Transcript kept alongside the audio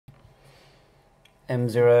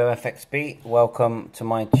M0FXB, welcome to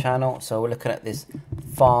my channel. So we're looking at this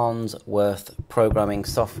Farnsworth programming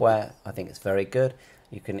software. I think it's very good.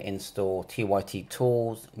 You can install TYT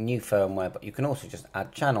tools, new firmware, but you can also just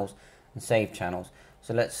add channels and save channels.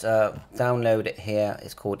 So let's download it here.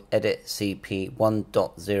 It's called Editcp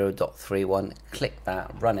 1.0.31. Click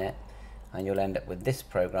that, run it, and you'll end up with this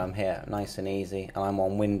program here, nice and easy. And I'm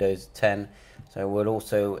on Windows 10, so we'll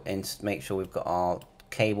also make sure we've got our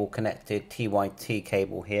cable connected, TYT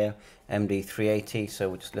cable here, MD380. So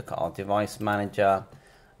we'll just look at our device manager,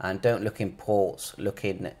 and don't look in ports, look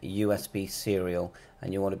in USB serial,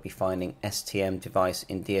 and you want to be finding STM device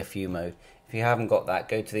in DFU mode. If you haven't got that,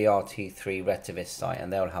 go to the RT3 Retivist site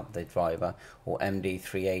and they'll have the driver, or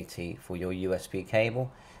MD380 for your USB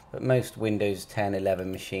cable. But most Windows 10,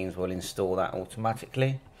 11 machines will install that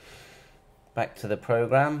automatically. Back to the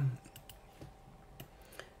program.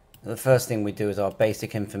 The first thing we do is our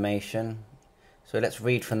basic information. So let's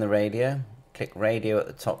read from the radio. Click radio at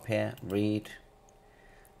the top here, read.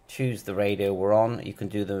 Choose the radio we're on. You can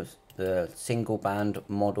do the single band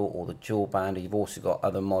model or the dual band. You've also got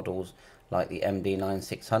other models like the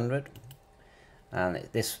MD9600. And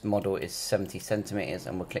this model is 70 centimeters,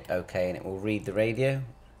 and we'll click OK and it will read the radio.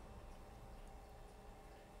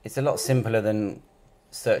 It's a lot simpler than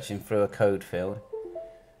searching through a code field.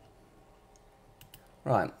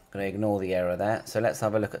 Right, I'm going to ignore the error there. So let's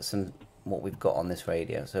have a look at what we've got on this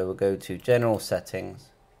radio. So we'll go to General Settings,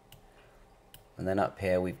 and then up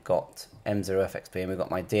here we've got M0FXB, and we've got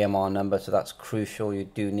my DMR number, so that's crucial. You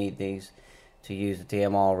do need these to use the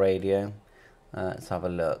DMR radio. Let's have a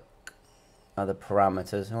look. Other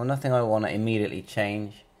parameters. Well, nothing I want to immediately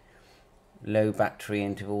change. Low battery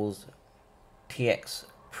intervals. TX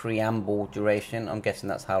preamble duration. I'm guessing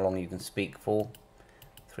that's how long you can speak for.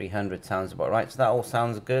 300 sounds about right, so that all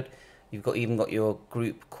sounds good. You've even got your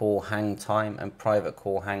group core hang time and private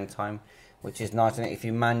core hang time, which is nice. And if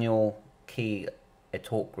you manual key a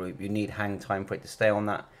talk group, you need hang time for it to stay on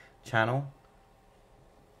that channel.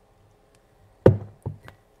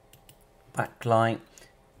 Backlight,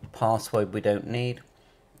 password we don't need.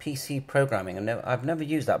 PC programming, I've never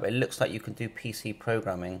used that, but it looks like you can do PC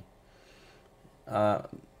programming. I'm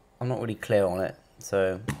not really clear on it,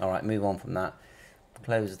 so alright, move on from that.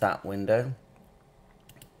 Close that window.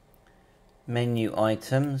 Menu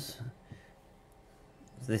items.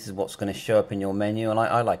 This is what's going to show up in your menu, and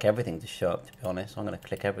I like everything to show up, to be honest. I'm going to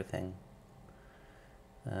click everything.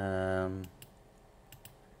 There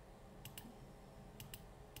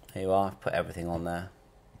you are, I've put everything on there.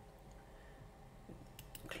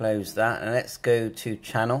 Close that, and let's go to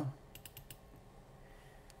channel.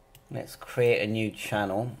 Let's create a new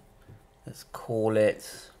channel. Let's call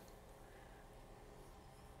it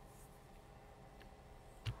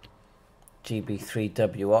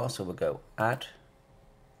GB3WR, so we'll go add,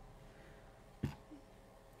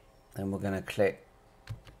 and we're going to click.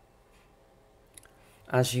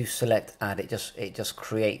 As you select add, it just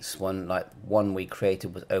creates one. Like one we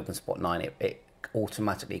created was OpenSpot 9, it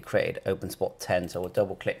automatically created OpenSpot 10, so we'll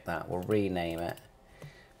double click that, we'll rename it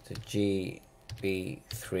to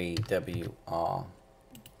GB3WR,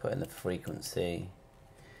 put in the frequency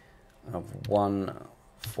of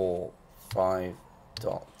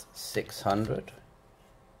 145.600.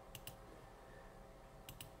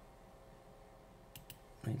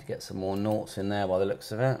 Need to get some more noughts in there by the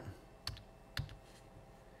looks of it.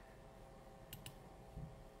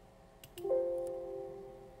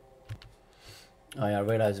 Oh yeah, I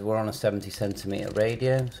realise we're on a 70 centimeter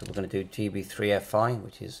radio, so we're going to do GB3FI,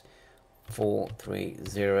 which is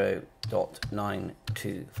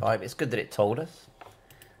 430.925. It's good that it told us.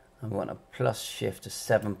 And we want a plus shift to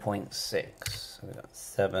 7.6. So we've got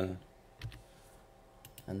 7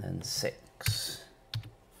 and then 6.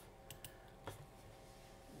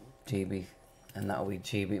 GB, and that will be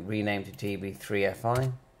GB, renamed to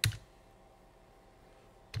GB3FI.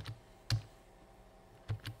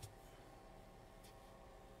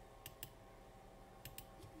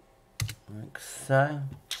 Like so.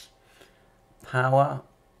 Power,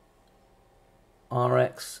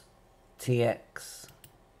 RX, TX.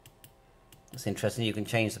 That's interesting, you can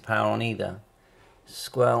change the power on either.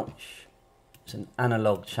 Squelch, it's an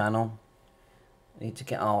analog channel. We need to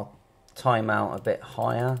get our timeout a bit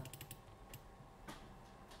higher.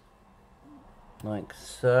 Like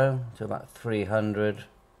so, to about 300.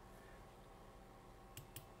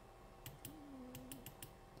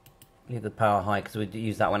 Leave the power high because we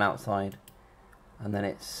use that one outside. And then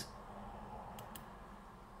it's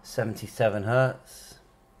 77 Hertz.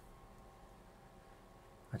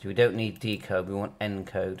 Actually, we don't need decode, we want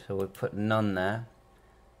encode, so we'll put none there.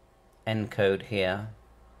 Encode here.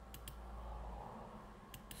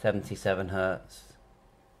 77 Hertz.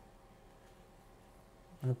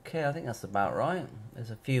 Okay, I think that's about right. There's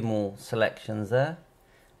a few more selections there.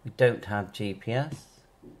 We don't have GPS.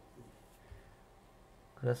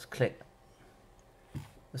 Let's click.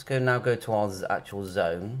 Let's now go to our actual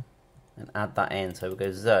zone and add that in. So we'll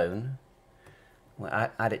go zone. We'll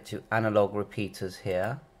add it to analog repeaters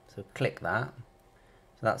here. So click that.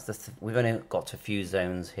 So that's we've only got a few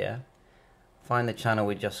zones here. Find the channel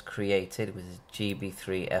we just created, which is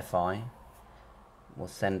GB3FI. We'll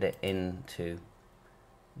send it into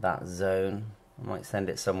that zone. I might send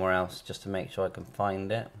it somewhere else just to make sure I can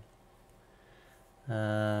find it.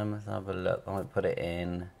 Let's have a look. I might put it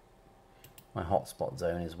in my hotspot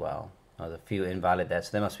zone as well. Oh, there's a few invalid there,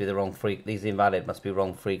 so they must be the wrong these invalid must be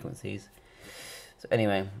wrong frequencies. So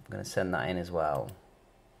anyway, I'm going to send that in as well.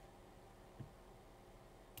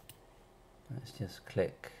 Let's just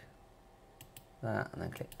click that and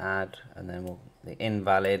then click add, and then the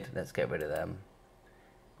invalid, let's get rid of them.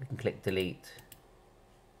 We can click delete.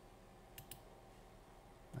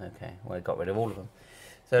 Okay, well, I got rid of all of them.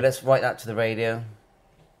 So let's write that to the radio.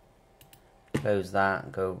 Close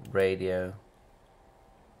that, go radio.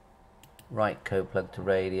 Write code plug to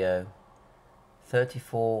radio.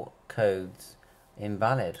 34 codes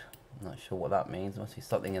invalid. I'm not sure what that means. There must be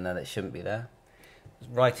something in there that shouldn't be there.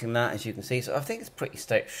 Just writing that, as you can see. So I think it's pretty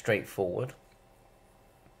straightforward.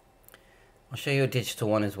 I'll show you a digital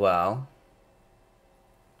one as well.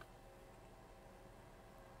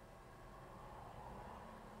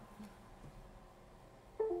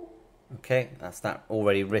 Okay, that's that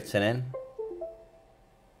already written in.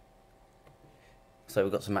 So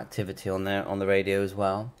we've got some activity on there on the radio as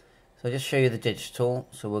well. So I'll just show you the digital.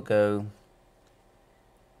 So we'll go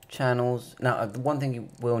channels. Now, the one thing you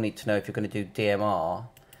will need to know if you're going to do DMR,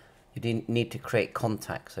 you need to create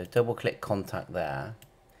contacts. So double click contact there.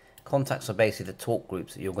 Contacts are basically the talk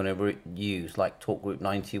groups that you're going to use, like talk group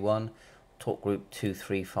 91, talk group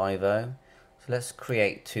 2350. So let's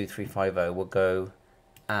create 2350. We'll go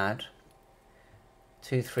add.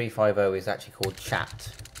 2350 is actually called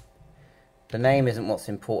chat. The name isn't what's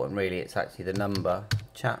important really, it's actually the number,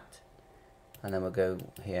 chat. And then we'll go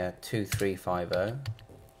here, 2350.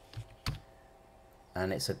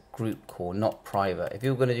 And it's a group call, not private. If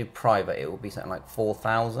you're going to do private, it will be something like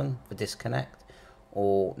 4000 for disconnect,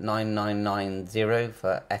 or 9990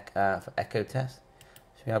 for echo test.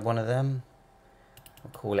 Should we have one of them?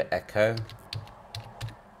 We'll call it echo.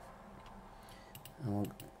 And we'll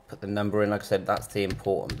put the number in, like I said, that's the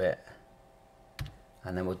important bit.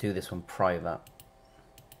 And then we'll do this one private.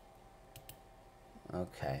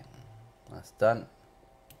 Okay, that's done.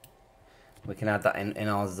 We can add that in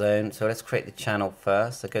our zone. So let's create the channel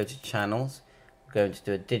first. So go to channels. We're going to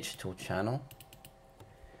do a digital channel.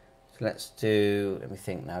 So let's do, let me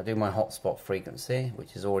think now, do my hotspot frequency,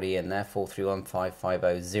 which is already in there,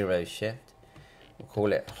 4315500 shift. We'll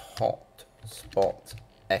call it hotspot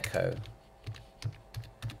echo.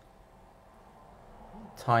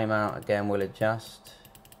 Timeout again, we'll adjust.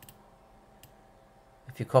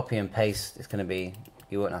 If you copy and paste, it's going to be,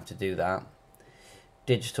 you won't have to do that.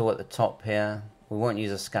 Digital at the top here. We won't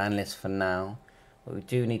use a scan list for now, but we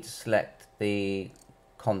do need to select the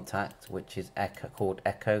contact, which is echo, called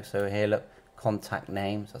echo. So here, look, contact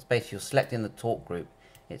name. So that's basically you're selecting the talk group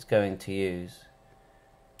it's going to use.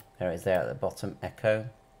 There it is there at the bottom, echo.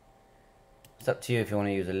 It's up to you if you want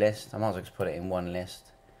to use a list. I might as well just put it in one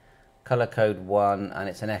list. Color code 1, and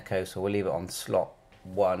it's an echo, so we'll leave it on slot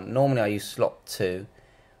 1. Normally I use slot 2,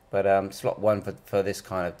 but slot 1 for this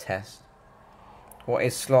kind of test. What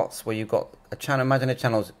is slots? Where you've got a channel, imagine a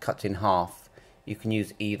channel's cut in half. You can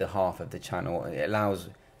use either half of the channel. It allows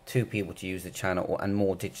two people to use the channel and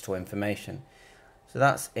more digital information. So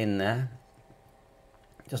that's in there.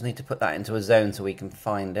 Just need to put that into a zone so we can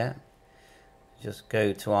find it. Just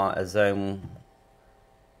go to our zone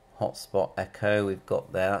hotspot echo we've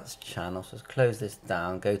got there, that's channel. So let's close this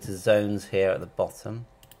down, go to zones here at the bottom,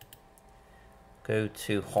 go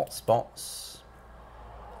to hotspots,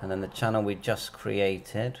 and then the channel we just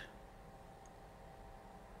created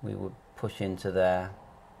we would push into there.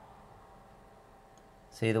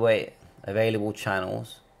 See the way available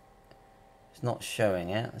channels, it's not showing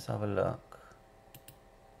it. Let's have a look.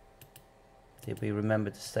 Did we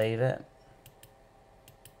remember to save it?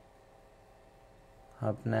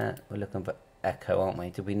 Hubnet, we're looking for echo, aren't we?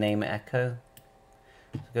 Did we name it echo?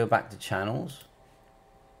 So go back to channels.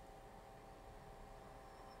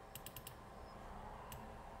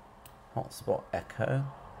 Hotspot echo,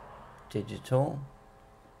 digital.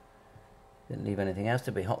 Didn't leave anything else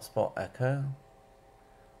to be hotspot echo.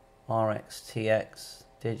 RXTX,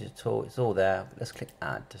 digital, it's all there. Let's click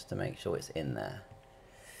add just to make sure it's in there.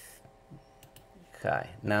 Okay,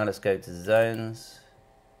 now let's go to zones.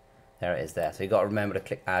 There it is there. So you've got to remember to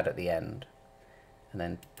click add at the end and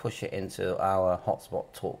then push it into our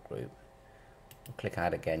hotspot talk group. We'll click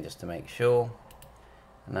add again just to make sure.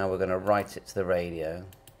 And now we're going to write it to the radio.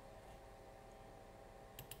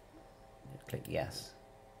 Click yes.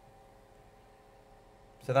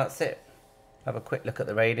 So that's it. Have a quick look at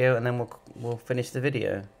the radio and then we'll finish the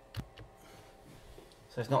video.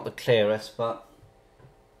 So it's not the clearest, but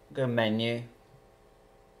go menu,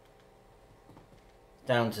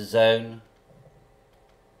 down to zone,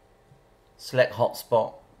 select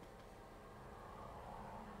hotspot,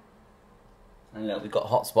 and look, we've got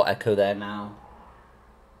hotspot echo there now,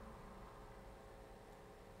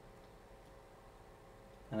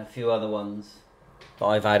 and a few other ones that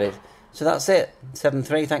I've added. So that's it.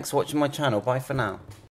 7.3. Thanks for watching my channel. Bye for now.